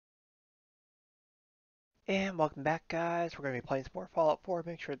And welcome back, guys. We're going to be playing some more Fallout 4.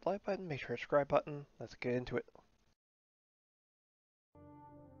 Make sure to like button, make sure to subscribe button. Let's get into it.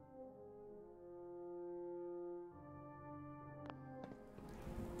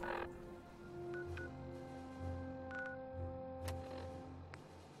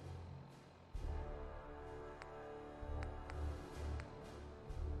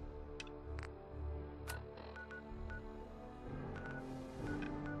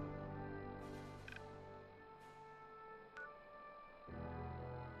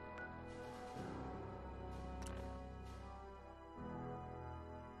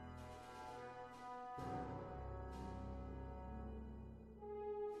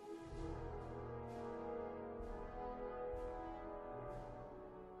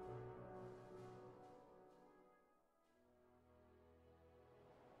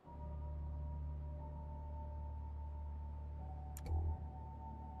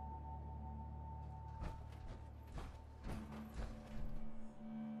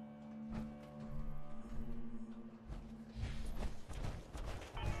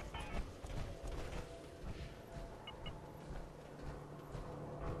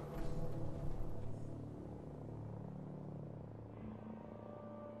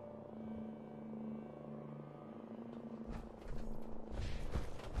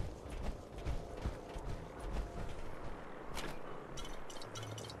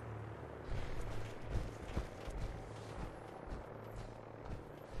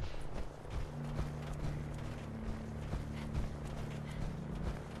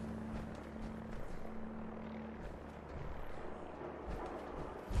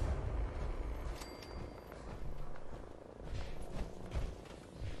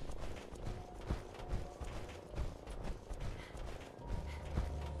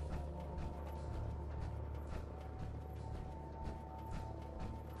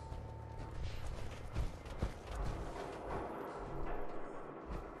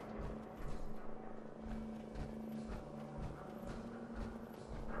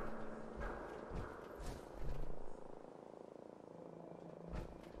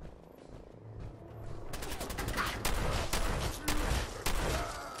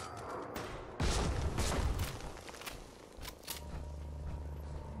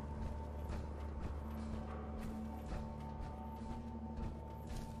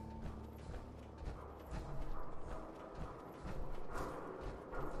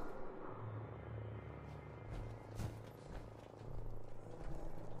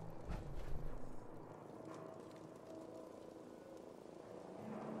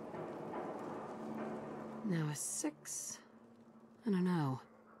 Now a 6 and an O.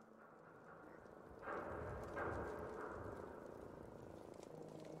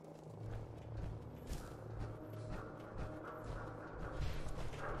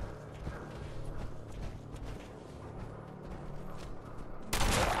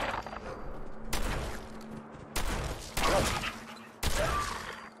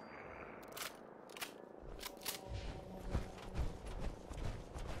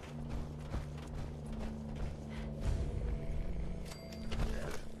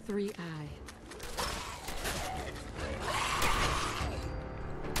 Three I.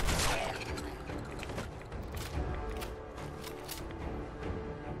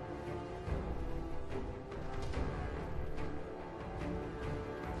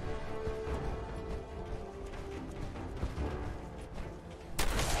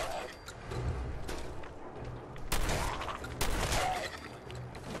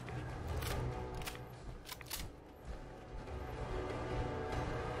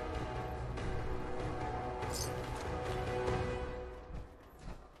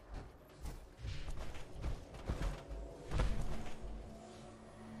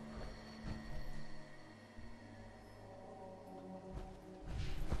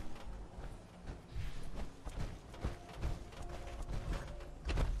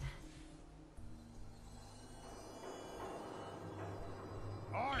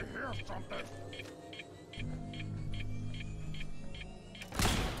 I hear something!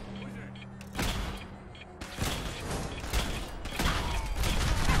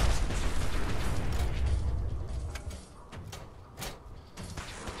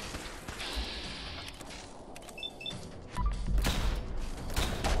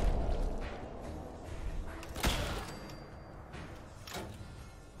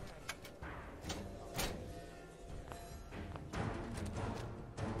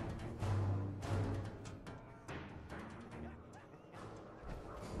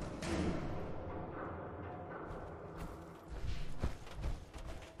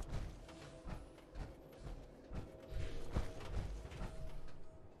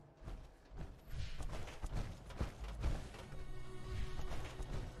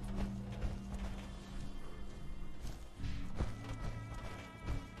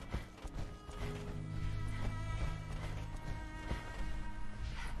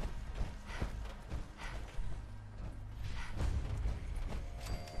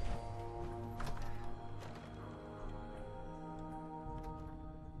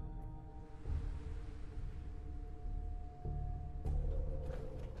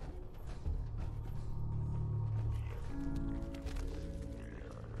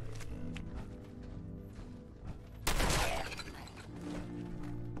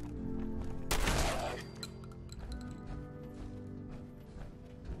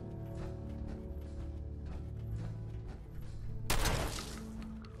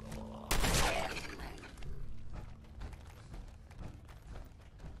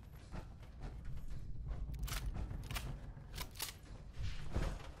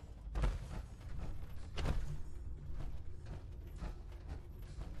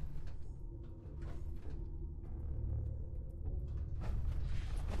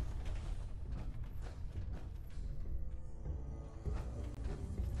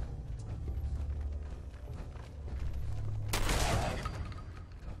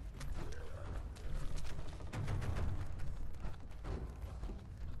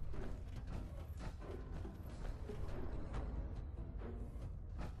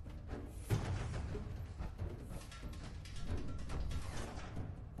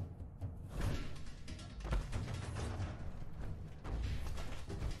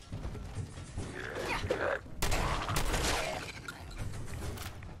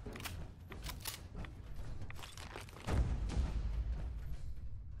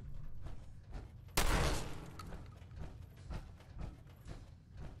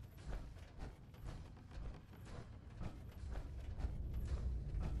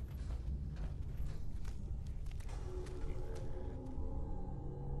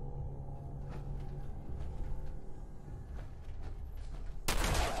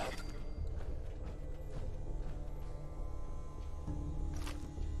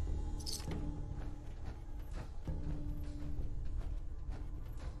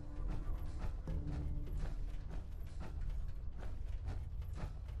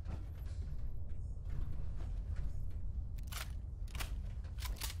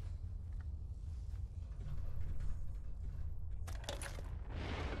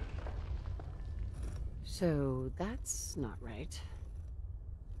 So that's not right.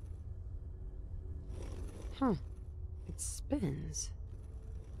 Huh. It spins.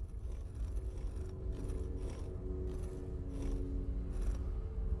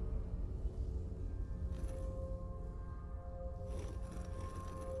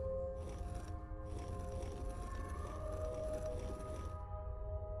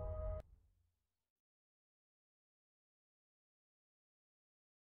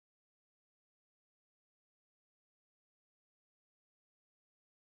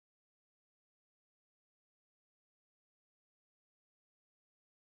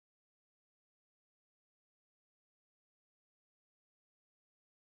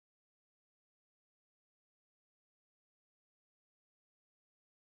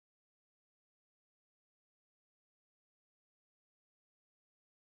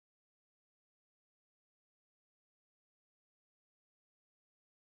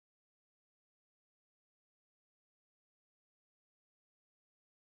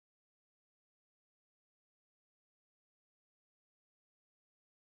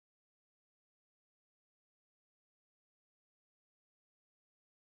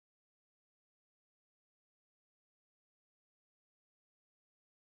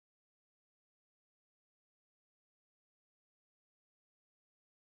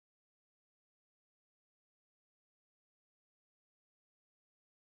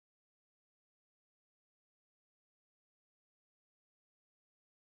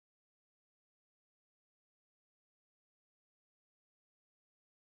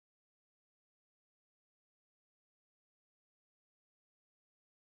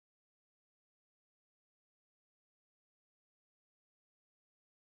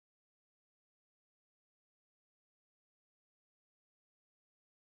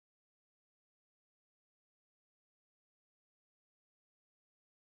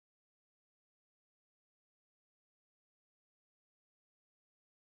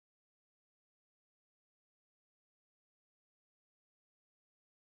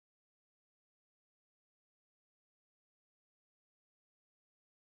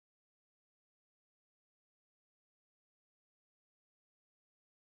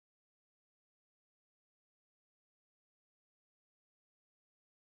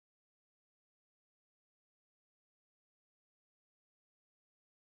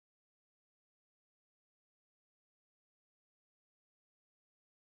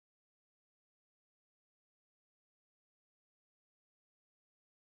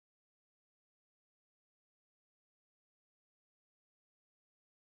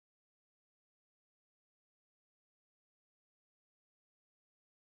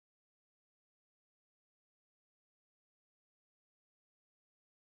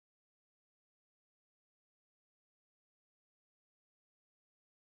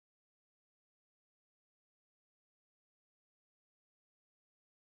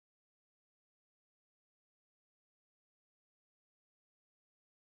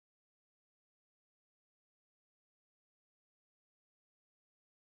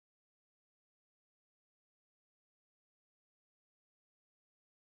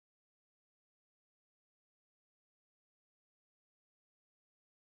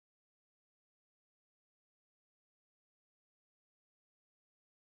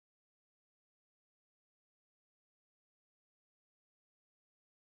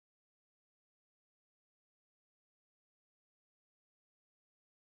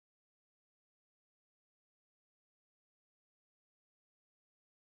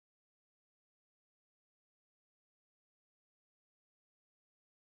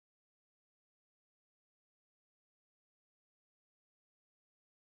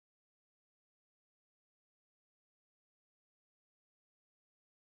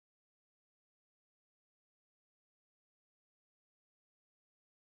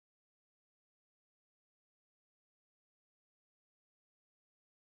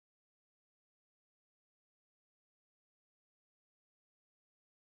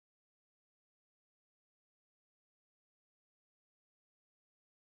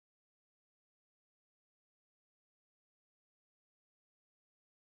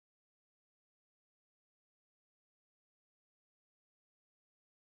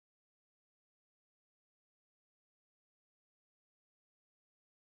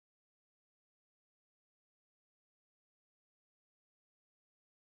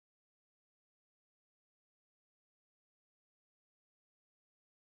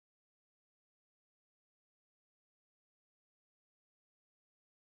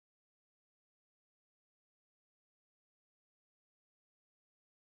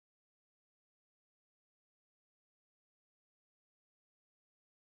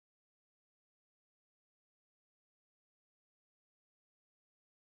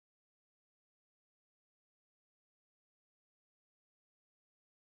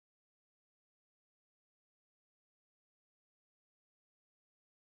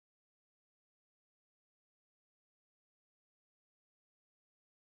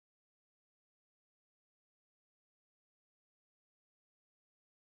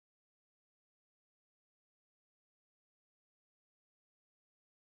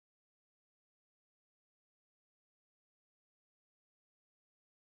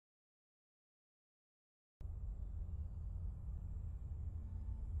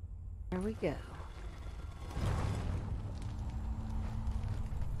 Here we go.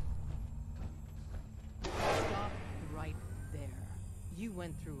 Stop right there. You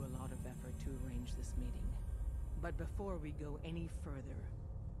went through a lot of effort to arrange this meeting. But before we go any further,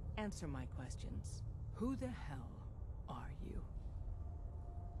 answer my questions. Who the hell are you?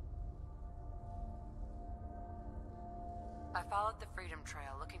 I followed the Freedom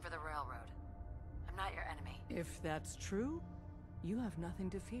Trail looking for the railroad. I'm not your enemy. If that's true, you have nothing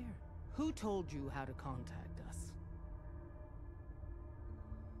to fear. Who told you how to contact us?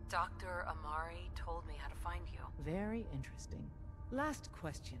 Dr. Amari told me how to find you. Very interesting. Last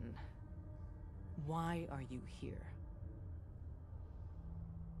question. Why are you here?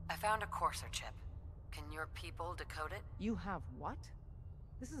 I found a Courser chip. Can your people decode it? You have what?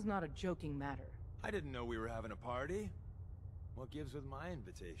 This is not a joking matter. I didn't know we were having a party. What gives with my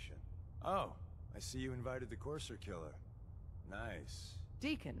invitation? Oh, I see you invited the Courser killer. Nice.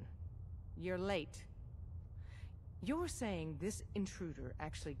 Deacon, you're late. You're saying this intruder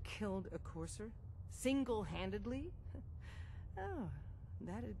actually killed a Courser? Single-handedly? Oh,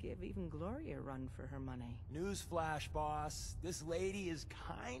 that'd give even Gloria a run for her money. Newsflash, boss. This lady is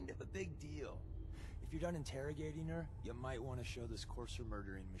kind of a big deal. If you're done interrogating her, you might want to show this Courser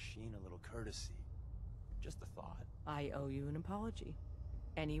murdering machine a little courtesy. Just a thought. I owe you an apology.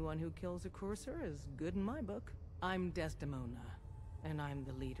 Anyone who kills a Courser is good in my book. I'm Desdemona, and I'm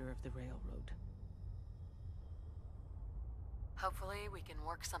the leader of the railroad. Hopefully we can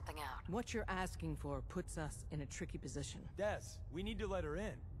work something out. What you're asking for puts us in a tricky position. Des, we need to let her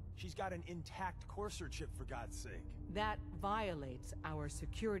in. She's got an intact Courser chip, for God's sake. That violates our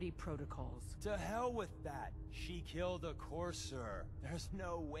security protocols. To hell with that. She killed a Courser. There's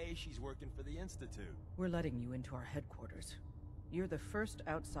no way she's working for the Institute. We're letting you into our headquarters. You're the first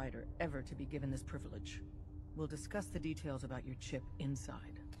outsider ever to be given this privilege. We'll discuss the details about your chip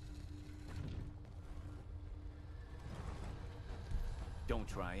inside. Don't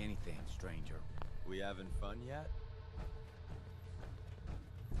try anything, stranger. We having fun yet?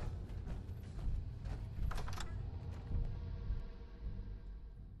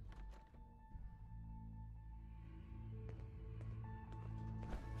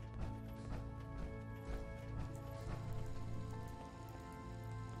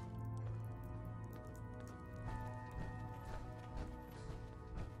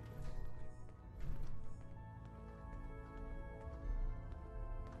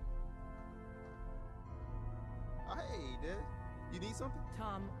 Hey, Des. You need something?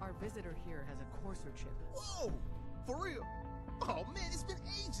 Tom, our visitor here has a Courser chip. Whoa! For real? Oh, man, it's been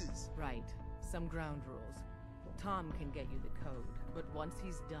ages! Right. Some ground rules. Tom can get you the code, but once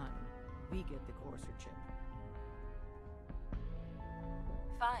he's done, we get the Courser chip.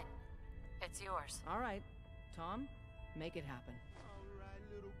 Fine. It's yours. All right. Tom, make it happen. All right,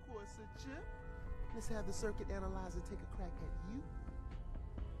 little Courser chip. Let's have the circuit analyzer take a crack at you.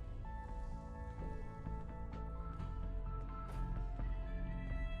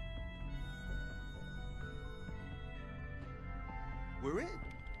 We're in.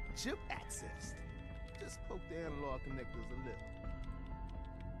 Chip accessed. Just poke the analog connectors a little.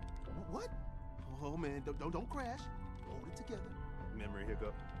 What? Oh man, don't crash. Hold it together. Memory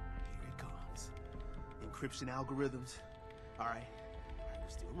hiccup. Here it comes. Encryption algorithms. All right, we're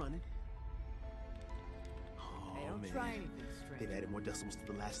still running. Oh Hey, don't man, try anything strange. they've added more decimals to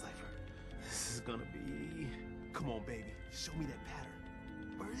the last cipher. This is gonna be. Come on, baby. Show me that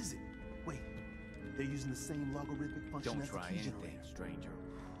pattern. Where is it? Wait. They're using the same logarithmic function Don't as the try key anything, generator. stranger.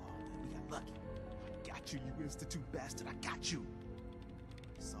 Oh, man, we got lucky. Got you, you Institute bastard. I got you.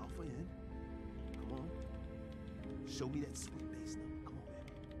 Software in. Come on. Show me that sweet bass number. Come on,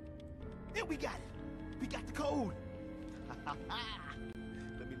 baby. And we got it. We got the code.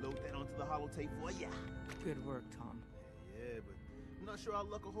 Let me load that onto the holotape for ya. Good work, Tom. Yeah, but I'm not sure our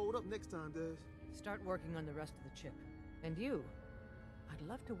luck will hold up next time, Des. Start working on the rest of the chip. And you, I'd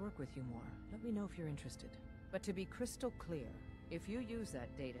love to work with you more. Let me know if you're interested. But to be crystal clear, if you use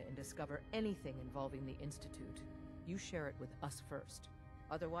that data and discover anything involving the Institute, you share it with us first.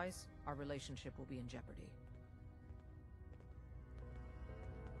 Otherwise, our relationship will be in jeopardy.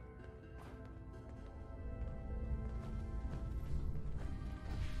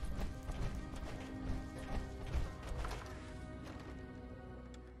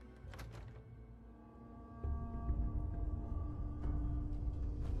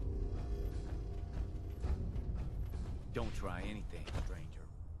 Don't try anything, stranger.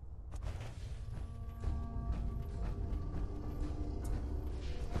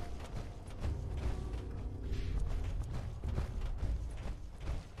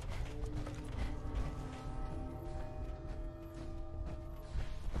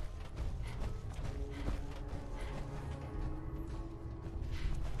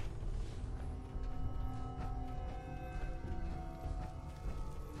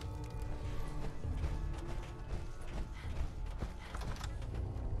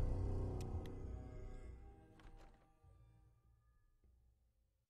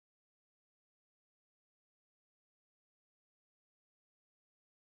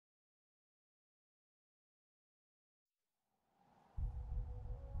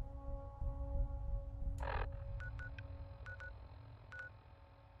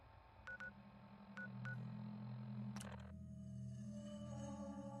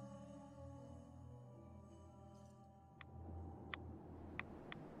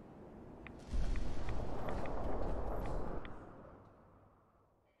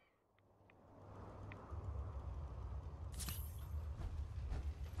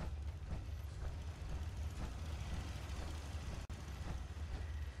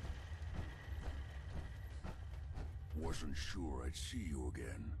 wasn't sure I'd see you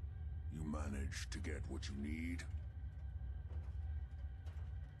again. You managed to get what you need?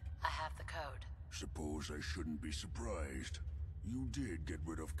 I have the code. Suppose I shouldn't be surprised. You did get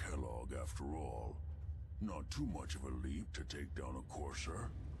rid of Kellogg after all. Not too much of a leap to take down a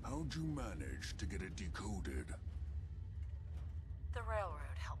Courser. How'd you manage to get it decoded? The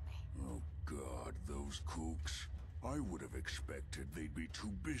railroad helped me. Oh God, those kooks. I would have expected they'd be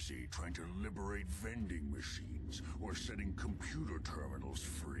too busy trying to liberate vending machines or setting computer terminals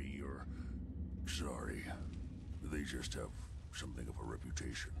free or... Sorry. They just have something of a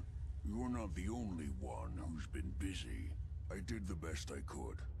reputation. You're not the only one who's been busy. I did the best I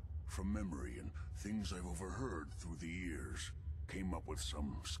could. From memory and things I've overheard through the years. Came up with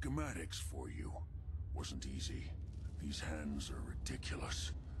some schematics for you. Wasn't easy. These hands are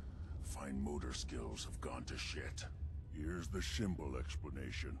ridiculous. Fine motor skills have gone to shit. Here's the simple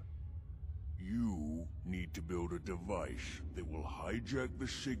explanation. You need to build a device that will hijack the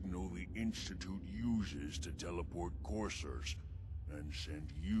signal the Institute uses to teleport coursers, and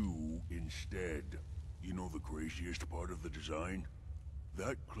send you instead. You know the craziest part of the design?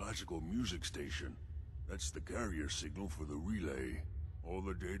 That classical music station. That's the carrier signal for the relay. All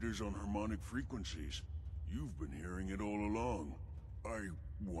the data's on harmonic frequencies. You've been hearing it all along. I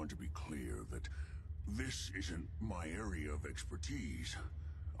want to be clear that this isn't my area of expertise.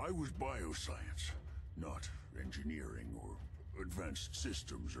 I was bioscience, not engineering or advanced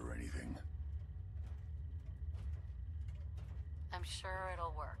systems or anything. I'm sure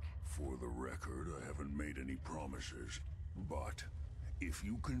it'll work. For the record, I haven't made any promises, but if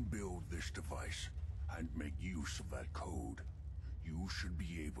you can build this device and make use of that code, you should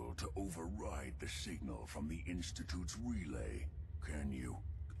be able to override the signal from the Institute's relay. Can you?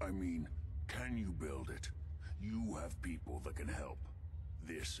 I mean, can you build it? You have people that can help.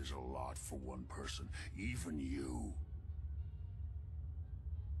 This is a lot for one person, even you.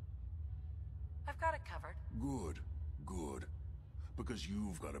 I've got it covered. Good, good. Because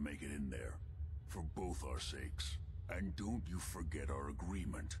you've got to make it in there. For both our sakes. And don't you forget our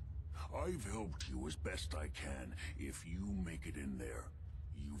agreement. I've helped you as best I can. If you make it in there,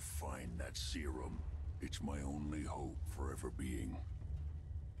 you find that serum. It's my only hope for ever being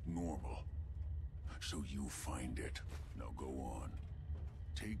normal. So you find it. Now go on.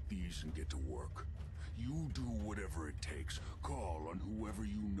 Take these and get to work. You do whatever it takes. Call on whoever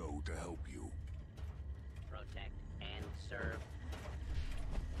you know to help you. Protect and serve.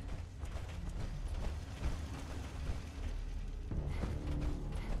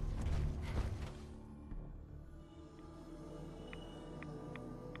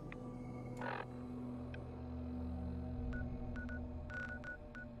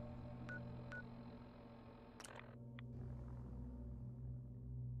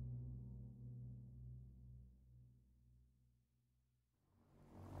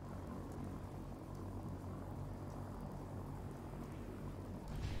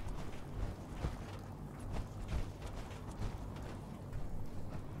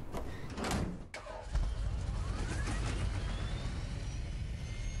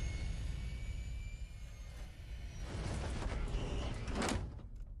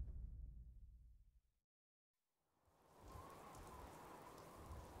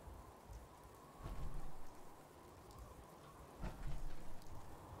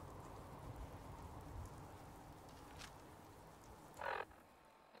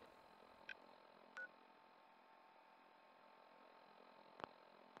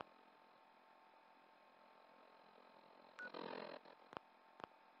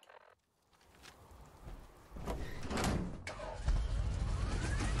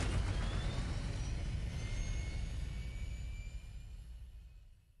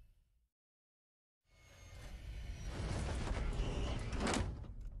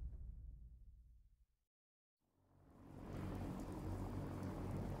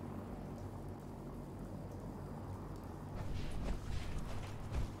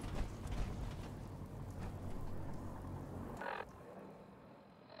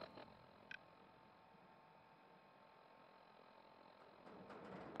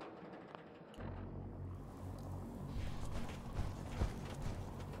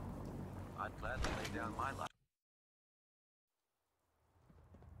 I'd gladly lay down my life.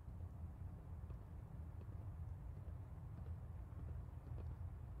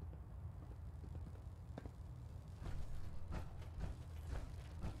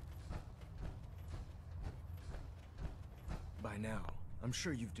 By now, I'm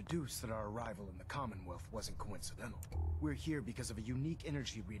sure you've deduced that our arrival in the Commonwealth wasn't coincidental. We're here because of a unique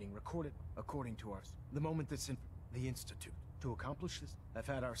energy reading recorded, according to ours, the moment that's in the Institute. To accomplish this, I've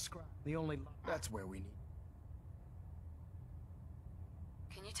had our scribe, the only... That's where we need.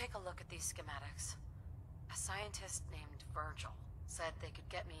 Can you take a look at these schematics? A scientist named Virgil said they could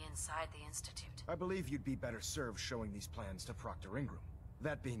get me inside the Institute. I believe you'd be better served showing these plans to Proctor Ingram.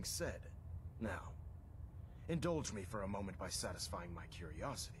 That being said, now, indulge me for a moment by satisfying my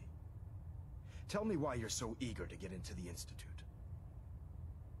curiosity. Tell me why you're so eager to get into the Institute.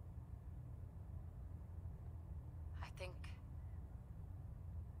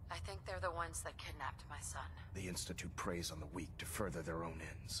 I think they're the ones that kidnapped my son. The Institute preys on the weak to further their own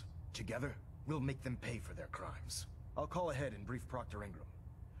ends. Together, we'll make them pay for their crimes. I'll call ahead and brief Proctor Ingram.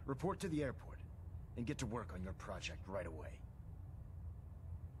 Report to the airport, and get to work on your project right away.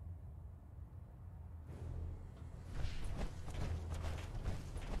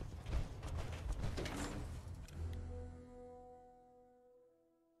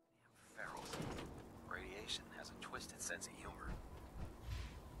 Ferals. Radiation has a twisted sense of humor.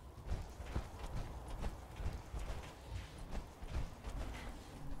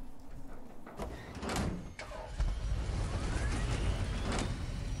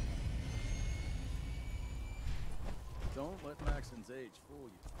 Don't let Maxon's age fool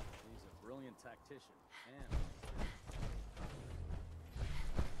you. He's a brilliant tactician and...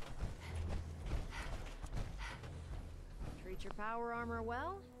 Treat your power armor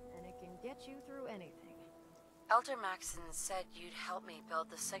well, and it can get you through anything. Elder Maxon said you'd help me build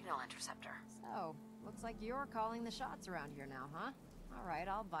the signal interceptor. So, looks like you're calling the shots around here now, huh? Alright,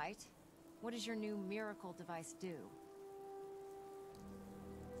 I'll bite. What does your new miracle device do?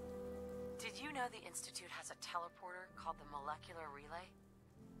 Did you know the Institute has a teleporter called the Molecular Relay?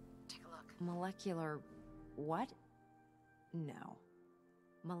 Take a look. Molecular... what? No.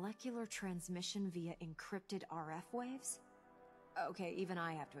 Molecular transmission via encrypted RF waves? Okay, even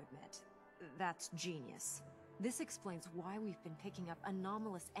I have to admit, that's genius. This explains why we've been picking up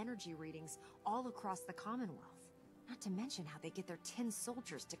anomalous energy readings all across the Commonwealth. Not to mention how they get their tin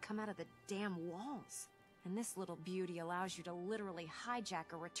soldiers to come out of the damn walls. And this little beauty allows you to literally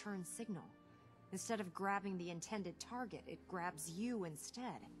hijack a return signal. Instead of grabbing the intended target, it grabs you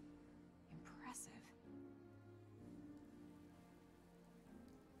instead. Impressive.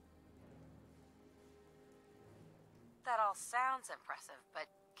 That all sounds impressive, but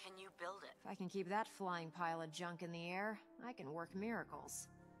can you build it? If I can keep that flying pile of junk in the air, I can work miracles.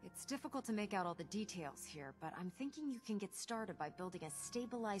 It's difficult to make out all the details here, but I'm thinking you can get started by building a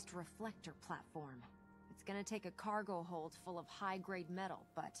stabilized reflector platform. It's gonna take a cargo hold full of high-grade metal,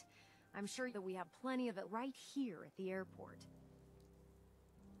 but I'm sure that we have plenty of it right here at the airport.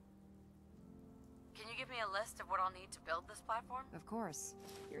 Can you give me a list of what I'll need to build this platform? Of course.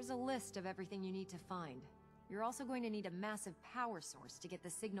 Here's a list of everything you need to find. You're also going to need a massive power source to get the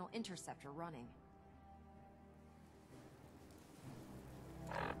signal interceptor running.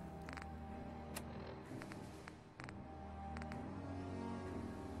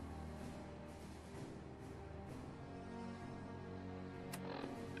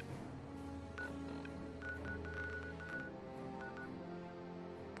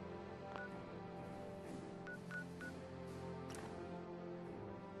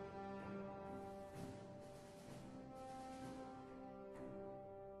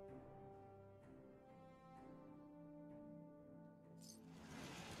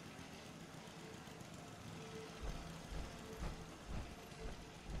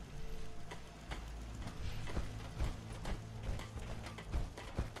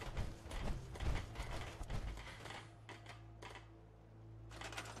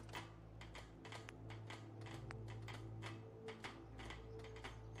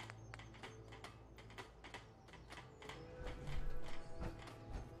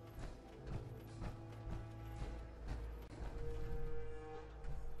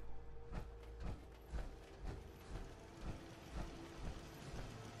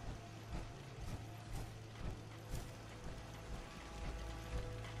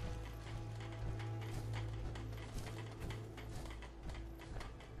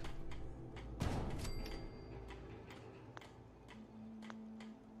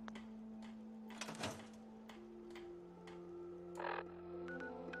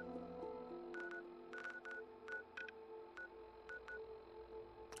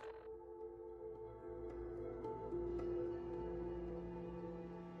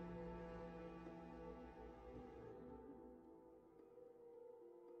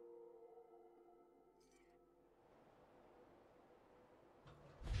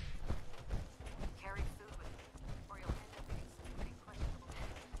 Carry food with you, or you'll end up eating some pretty questionable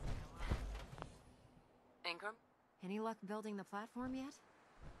things. Ingram? Any luck building the platform yet?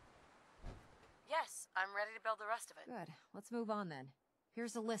 Yes, I'm ready to build the rest of it. Good. Let's move on then.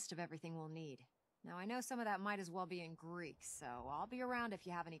 Here's a list of everything we'll need. Now, I know some of that might as well be in Greek, so I'll be around if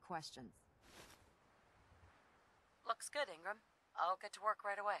you have any questions. Looks good, Ingram. I'll get to work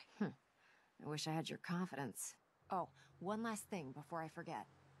right away. I wish I had your confidence. Oh, one last thing before I forget.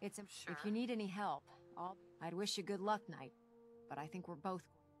 Sure. If you need any help, I'd wish you good luck, Knight. But I think we're both...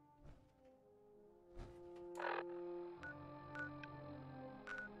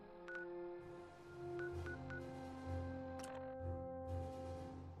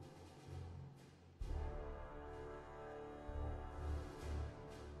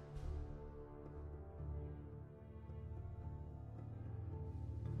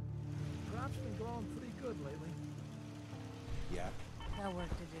 Crop's been growing pretty good lately. Yeah? Got work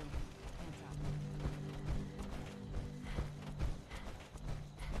to do. Hands up.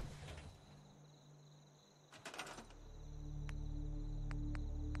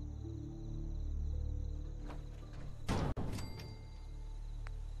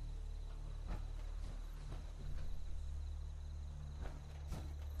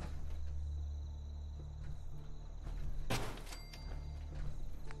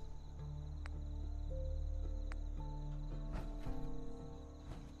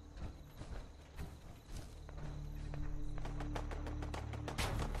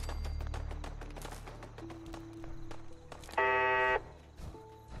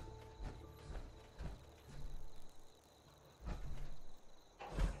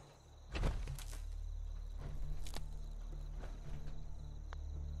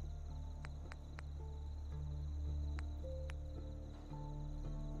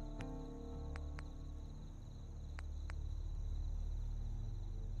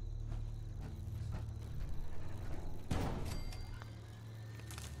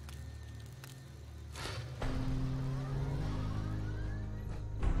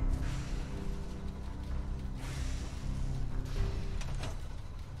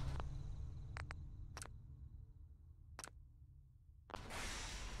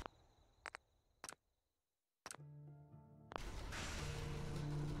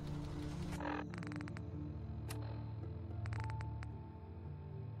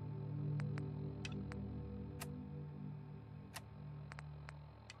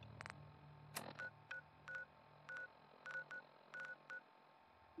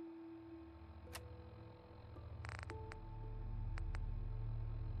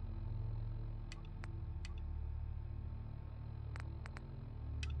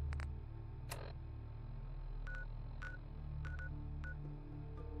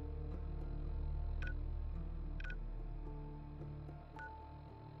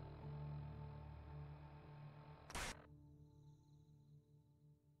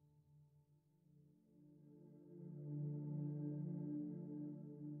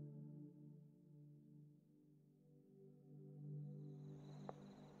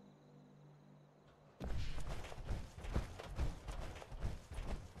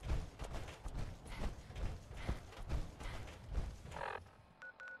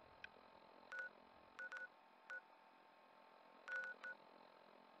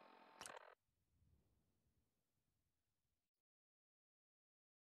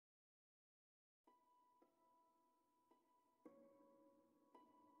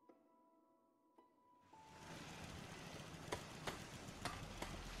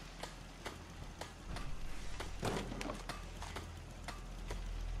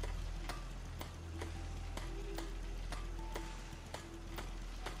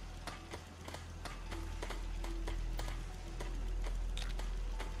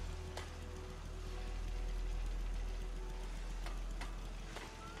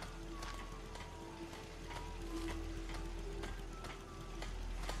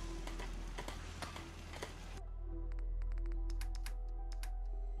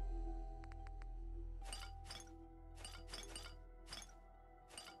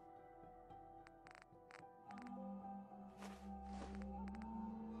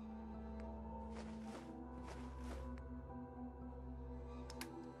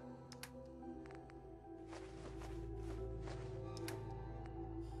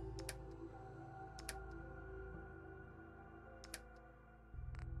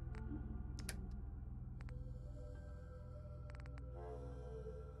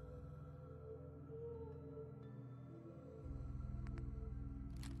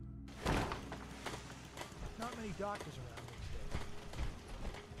 Not many doctors around these days.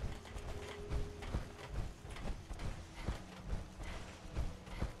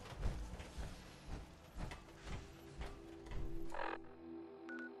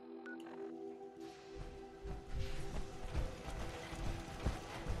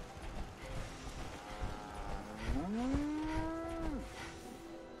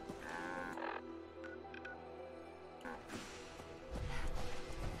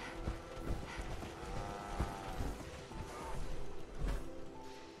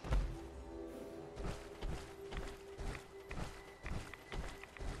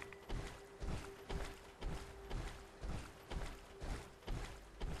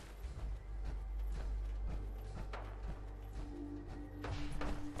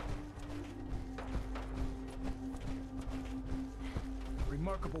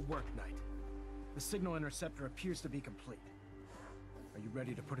 Remarkable work, Knight. The signal interceptor appears to be complete. Are you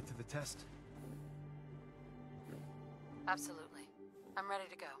ready to put it to the test? Absolutely. I'm ready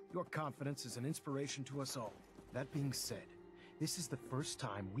to go. Your confidence is an inspiration to us all. That being said, this is the first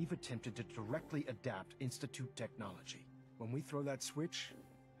time we've attempted to directly adapt Institute technology. When we throw that switch,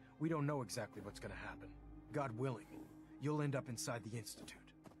 we don't know exactly what's gonna happen. God willing, you'll end up inside the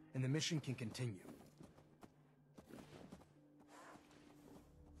Institute, and the mission can continue.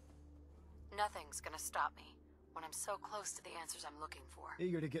 Nothing's gonna stop me when I'm so close to the answers I'm looking for.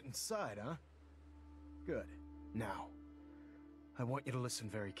 Eager to get inside, huh? Good. Now, I want you to listen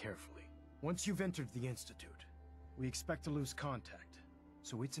very carefully. Once you've entered the Institute, we expect to lose contact,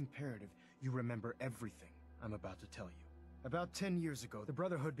 so it's imperative you remember everything I'm about to tell you. About 10 years ago, the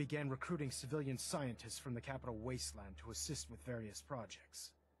Brotherhood began recruiting civilian scientists from the capital wasteland to assist with various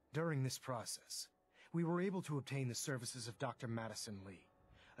projects. During this process, we were able to obtain the services of Dr. Madison Lee,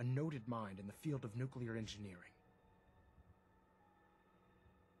 a noted mind in the field of nuclear engineering.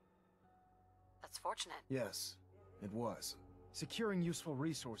 That's fortunate. Yes, it was. Securing useful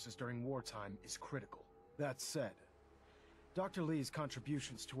resources during wartime is critical. That said, Dr. Lee's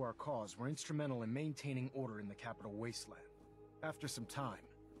contributions to our cause were instrumental in maintaining order in the capital wasteland. After some time,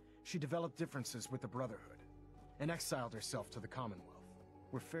 she developed differences with the Brotherhood and exiled herself to the Commonwealth.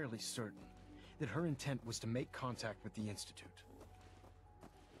 We're fairly certain that her intent was to make contact with the Institute.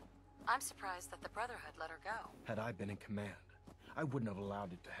 I'm surprised that the Brotherhood let her go. Had I been in command, I wouldn't have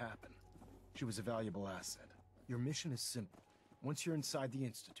allowed it to happen. She was a valuable asset. Your mission is simple. Once you're inside the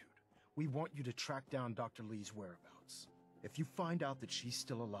Institute, we want you to track down Dr. Lee's whereabouts. If you find out that she's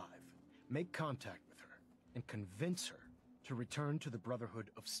still alive, make contact with her and convince her to return to the Brotherhood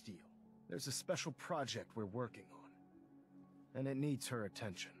of Steel. There's a special project we're working on, and it needs her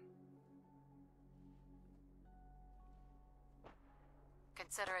attention.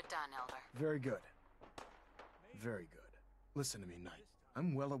 Consider it done, Elder. Very good. Very good. Listen to me, Knight.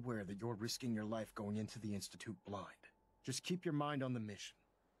 I'm well aware that you're risking your life going into the Institute blind. Just keep your mind on the mission,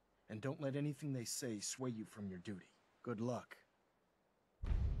 and don't let anything they say sway you from your duty. Good luck.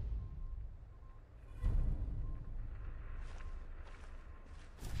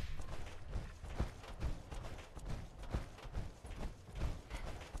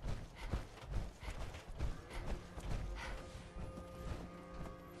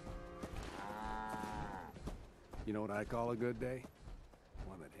 You know what I call a good day?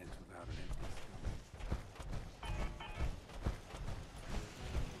 One that ends without an empty stomach.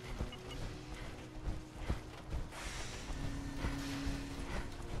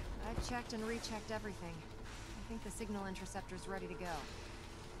 I've checked and rechecked everything. I think the signal interceptor's ready to go.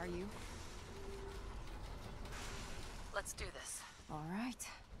 Are you? Let's do this. All right.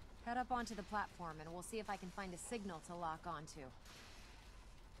 Head up onto the platform and we'll see if I can find a signal to lock onto.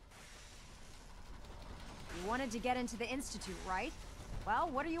 You wanted to get into the Institute, right? Well,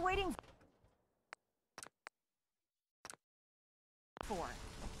 what are you waiting for?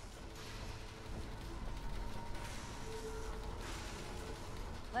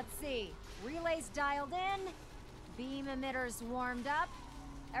 Let's see. Relays dialed in. Beam emitters warmed up.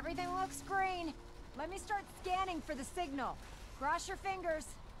 Everything looks green. Let me start scanning for the signal. Cross your fingers.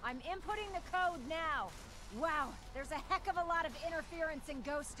 I'm inputting the code now. Wow, there's a heck of a lot of interference and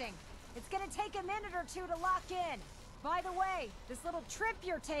ghosting. It's gonna take a minute or two to lock in. By the way, this little trip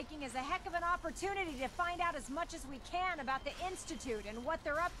you're taking is a heck of an opportunity to find out as much as we can about the Institute and what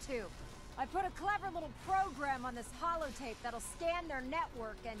they're up to. I put a clever little program on this holotape that'll scan their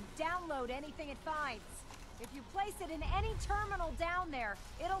network and download anything it finds. If you place it in any terminal down there,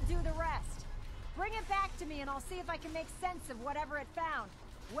 it'll do the rest. Bring it back to me and I'll see if I can make sense of whatever it found.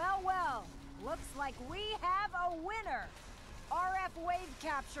 Well, well, looks like we have a winner. RF wave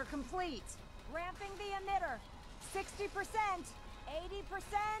capture complete. Ramping the emitter. 60%, 80%.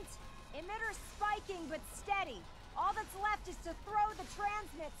 Emitter spiking but steady. All that's left is to throw the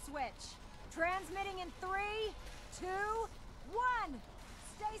transmit switch. Transmitting in 3, 2, 1.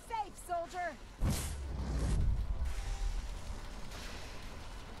 Stay safe, soldier.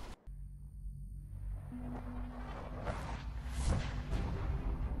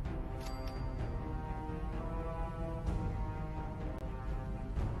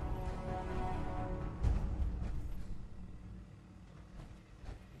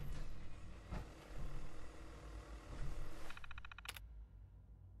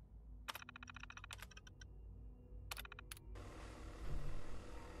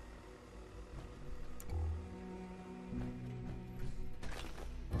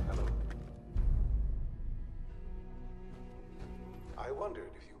 I wondered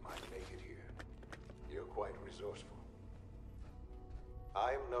if you might make it here. You're quite resourceful. I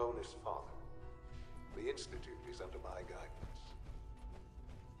I am known as Father. The Institute is under my guidance.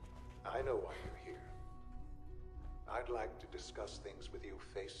 I know why you're here. I'd like to discuss things with you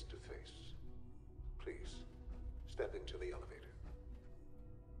face to face. Please, step into the elevator.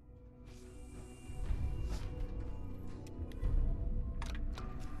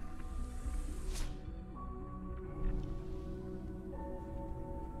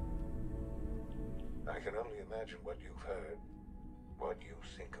 I can only imagine what you've heard, what you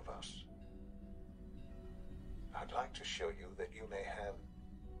think of us. I'd like to show you that you may have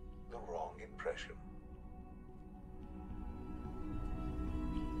the wrong impression.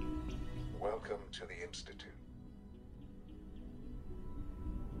 Welcome to the Institute.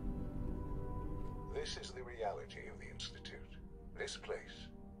 This is the reality of the Institute. This place,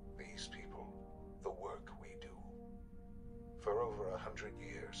 these people, the work we do. For over 100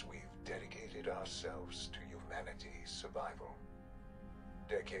 years, we've dedicated ourselves to humanity's survival.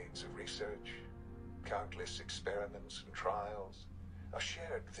 Decades of research, countless experiments and trials, a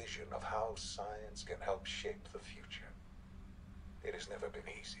shared vision of how science can help shape the future. It has never been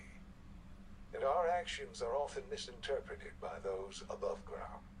easy, and our actions are often misinterpreted by those above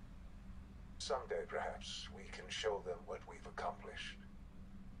ground. Someday, perhaps, we can show them what we've accomplished.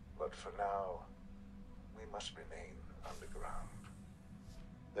 But for now, we must remain underground.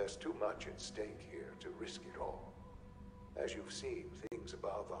 There's too much at stake here to risk it all. As you've seen, things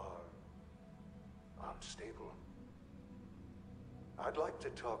above are unstable. I'd like to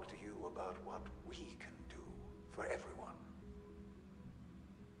talk to you about what we can do for everyone.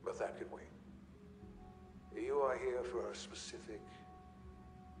 But that can wait. You are here for a specific,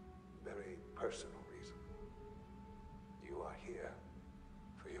 very personal reason. You are here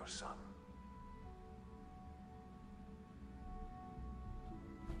for your son.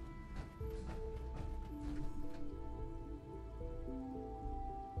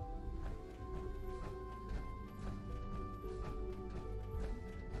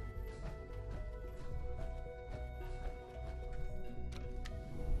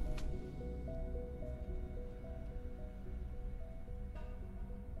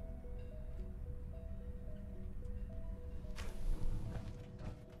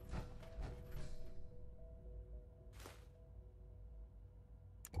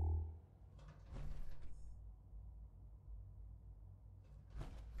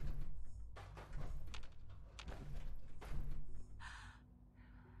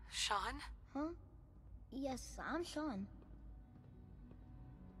 Sean? Huh? Yes, I'm Sean.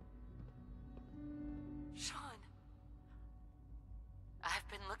 Sean. I've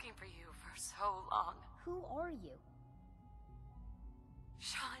been looking for you for so long. Who are you?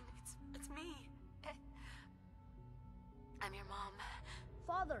 Sean, it's me. I'm your mom.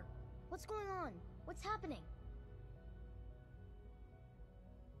 Father, what's going on? What's happening?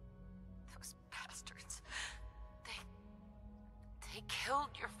 Those bastards. They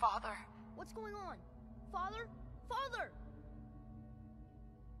killed your father. What's going on? Father? Father!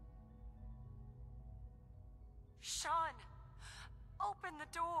 Sean, open the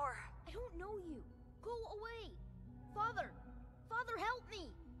door. I don't know you. Go away. Father! Father, help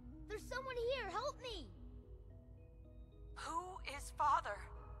me! There's someone here, help me! Who is Father?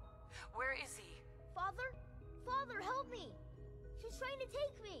 Where is he? Father? Father, help me! She's trying to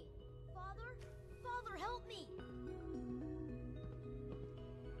take me! Father? Father, help me!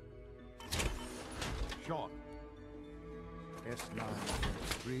 Sean.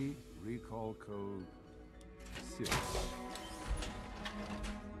 S973, recall code 6.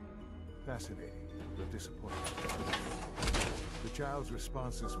 Fascinating, but disappointing. The child's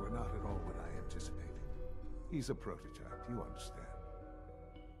responses were not at all what I anticipated. He's a prototype, you understand.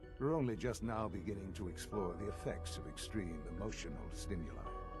 We're only just now beginning to explore the effects of extreme emotional stimuli.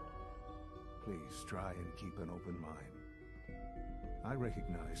 Please try and keep an open mind. I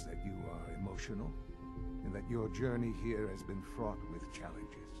recognize that you are emotional, and that your journey here has been fraught with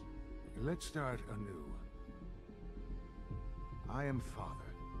challenges. Let's start anew. I am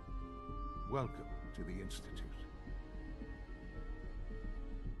Father. Welcome to the Institute.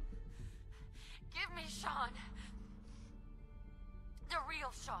 Give me Sean. The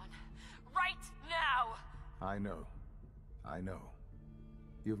real Sean. Right now! I know. I know.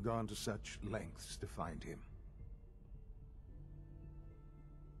 You've gone to such lengths to find him.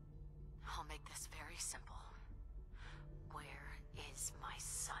 I'll make this very simple. Where is my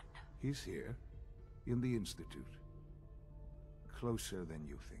son? He's here, in the Institute. Closer than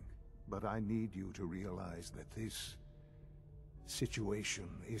you think. But I need you to realize that this situation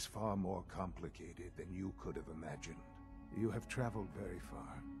is far more complicated than you could have imagined. You have traveled very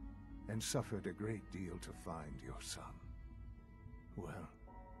far, and suffered a great deal to find your son. Well,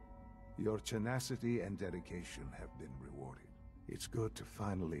 Your tenacity and dedication have been rewarded. It's good to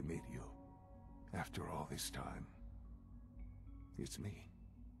finally meet you. After all this time. It's me.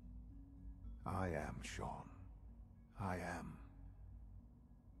 I am Sean. I am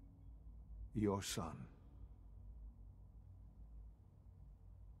your son.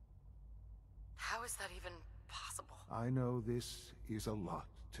 How is that even possible? I know this is a lot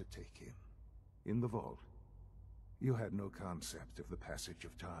to take in. In the vault, you had no concept of the passage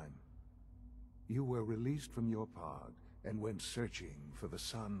of time. You were released from your pod and went searching for the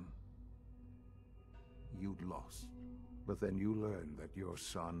sun you'd lost. But then you learned that your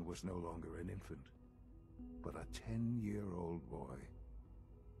son was no longer an infant, but a 10-year-old boy.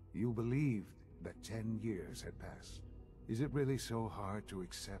 You believed that 10 years had passed. Is it really so hard to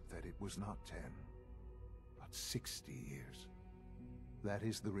accept that it was not 10, but 60 years? That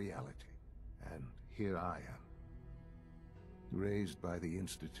is the reality, and here I am. Raised by the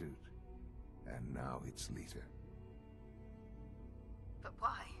Institute, and now its leader. But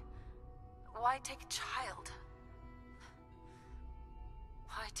why? Why take a child?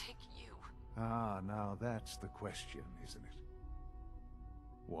 Why take you? Ah, now that's the question, isn't it?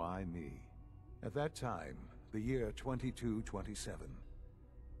 Why me? At that time, the year 2227,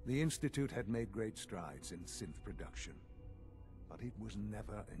 the Institute had made great strides in synth production. But it was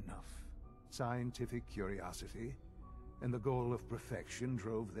never enough. Scientific curiosity and the goal of perfection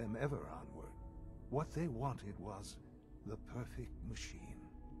drove them ever onward. What they wanted was the perfect machine.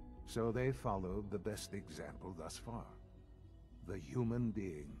 So they followed the best example thus far. The human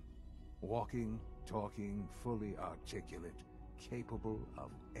being. Walking, talking, fully articulate, capable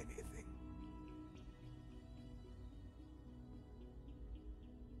of anything.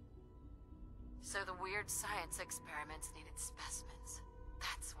 So the weird science experiments needed specimens.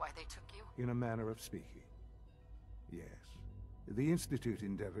 That's why they took you? In a manner of speaking. Yes. The Institute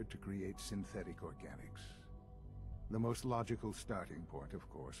endeavored to create synthetic organics. The most logical starting point, of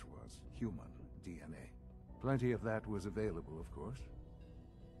course, was human DNA. Plenty of that was available, of course.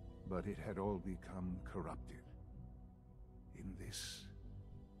 But it had all become corrupted. In this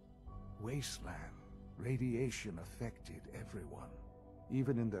wasteland, radiation affected everyone.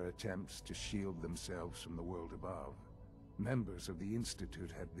 Even in their attempts to shield themselves from the world above, members of the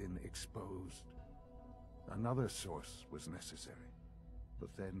Institute had been exposed. Another source was necessary.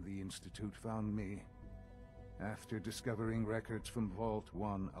 But then the Institute found me, after discovering records from Vault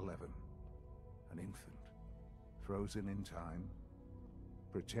 111. An infant, frozen in time,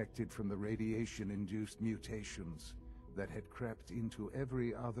 protected from the radiation-induced mutations that had crept into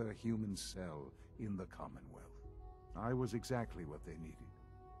every other human cell in the Commonwealth. I was exactly what they needed.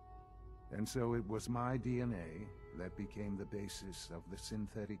 And so it was my DNA that became the basis of the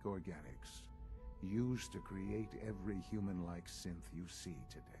synthetic organics used to create every human-like synth you see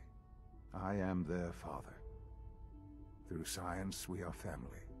today. I am their father. Through science, we are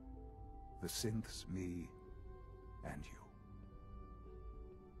family. The synths, me, and you.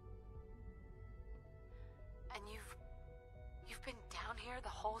 And you've been down here the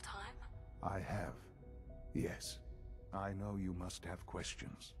whole time? I have. Yes. I know you must have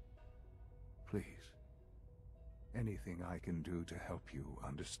questions. Please. Anything I can do to help you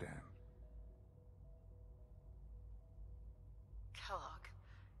understand. Kellogg.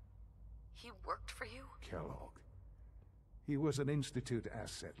 He worked for you? Kellogg. He was an Institute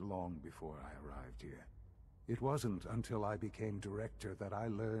asset long before I arrived here. It wasn't until I became director that I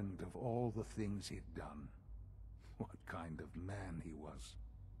learned of all the things he'd done. What kind of man he was.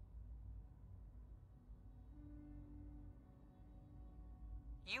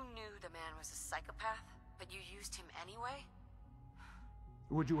 You knew the man was a psychopath, but you used him anyway?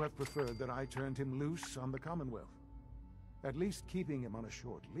 Would you have preferred that I turned him loose on the Commonwealth? At least keeping him on a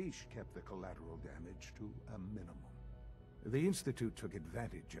short leash kept the collateral damage to a minimum. The Institute took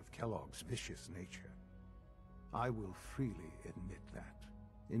advantage of Kellogg's vicious nature. I will freely admit that.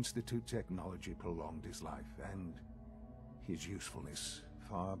 Institute technology prolonged his life, and his usefulness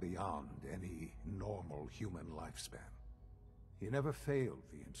far beyond any normal human lifespan. He never failed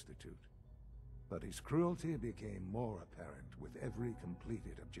the Institute, but his cruelty became more apparent with every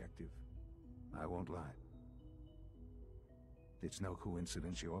completed objective. I won't lie. It's no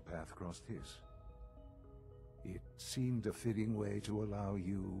coincidence your path crossed his. It seemed a fitting way to allow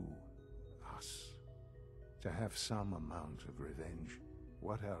you, us, to have some amount of revenge.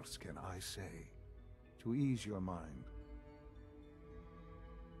 What else can I say to ease your mind?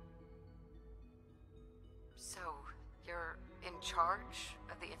 So, you're in charge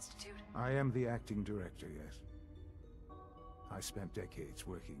of the Institute? I am the acting director, yes. I spent decades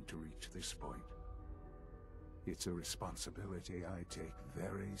working to reach this point. It's a responsibility I take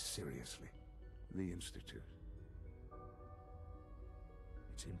very seriously. The Institute.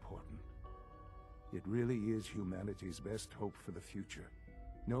 It's important. It really is humanity's best hope for the future,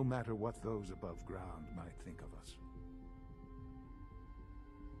 no matter what those above ground might think of us.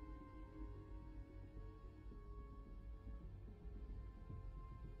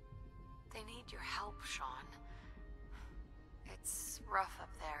 They need your help, Sean. It's rough up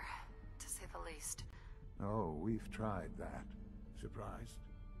there, to say the least. Oh, we've tried that. Surprised?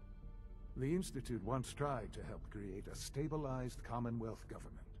 The Institute once tried to help create a stabilized Commonwealth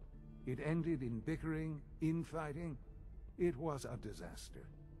government. It ended in bickering, infighting. It was a disaster.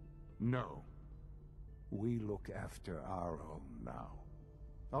 No. We look after our own now.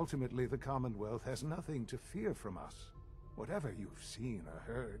 Ultimately, the Commonwealth has nothing to fear from us. Whatever you've seen or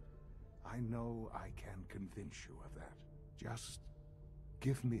heard, I know I can convince you of that. Just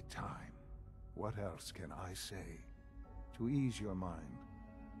give me time. What else can I say to ease your mind?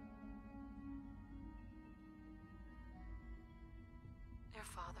 Your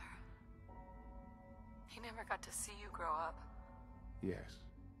father. He never got to see you grow up. Yes.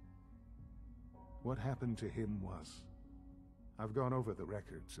 What happened to him was... I've gone over the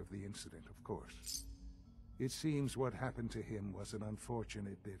records of the incident, of course. It seems what happened to him was an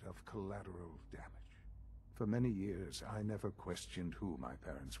unfortunate bit of collateral damage. For many years, I never questioned who my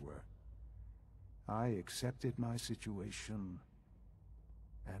parents were. I accepted my situation,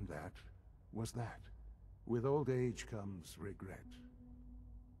 and that was that. With old age comes regret.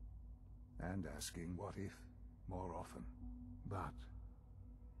 And asking what if more often. But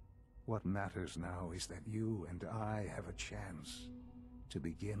what matters now is that you and I have a chance to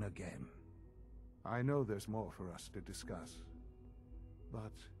begin again. I know there's more for us to discuss,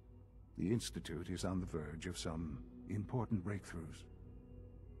 but the Institute is on the verge of some important breakthroughs.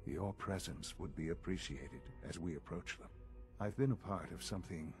 Your presence would be appreciated as we approach them. I've been a part of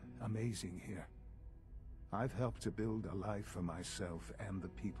something amazing here. I've helped to build a life for myself and the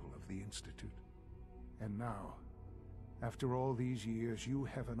people of the Institute. And now, after all these years, you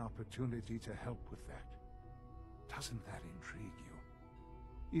have an opportunity to help with that. Doesn't that intrigue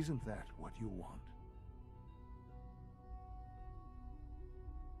you? Isn't that what you want?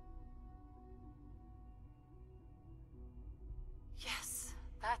 Yes,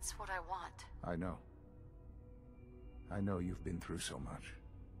 that's what I want. I know. I know you've been through so much.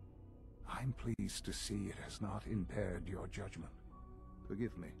 I'm pleased to see it has not impaired your judgment.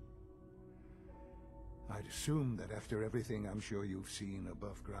 Forgive me. I'd assume that after everything I'm sure you've seen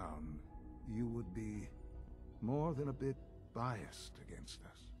above ground, you would be more than a bit biased against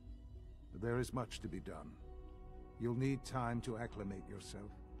us. But there is much to be done. You'll need time to acclimate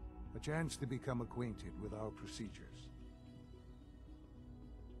yourself, a chance to become acquainted with our procedures.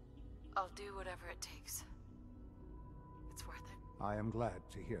 I'll do whatever it takes. It's worth it. I am glad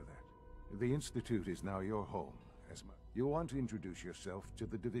to hear that. The Institute is now your home, Esma. You want to introduce yourself to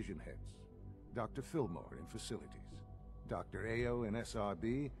the division heads. Dr. Fillmore in Facilities, Dr. Ayo in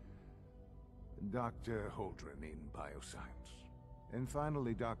SRB, Dr. Holdren in Bioscience, and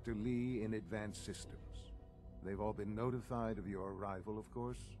finally Dr. Lee in Advanced Systems. They've all been notified of your arrival, of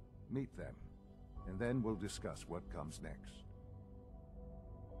course. Meet them, and then we'll discuss what comes next.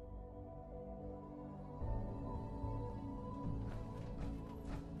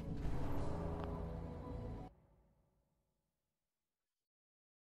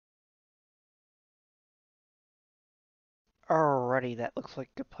 Alrighty, that looks like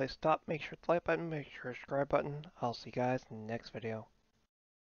a good place to stop. Make sure to like button, make sure to subscribe button. I'll see you guys in the next video.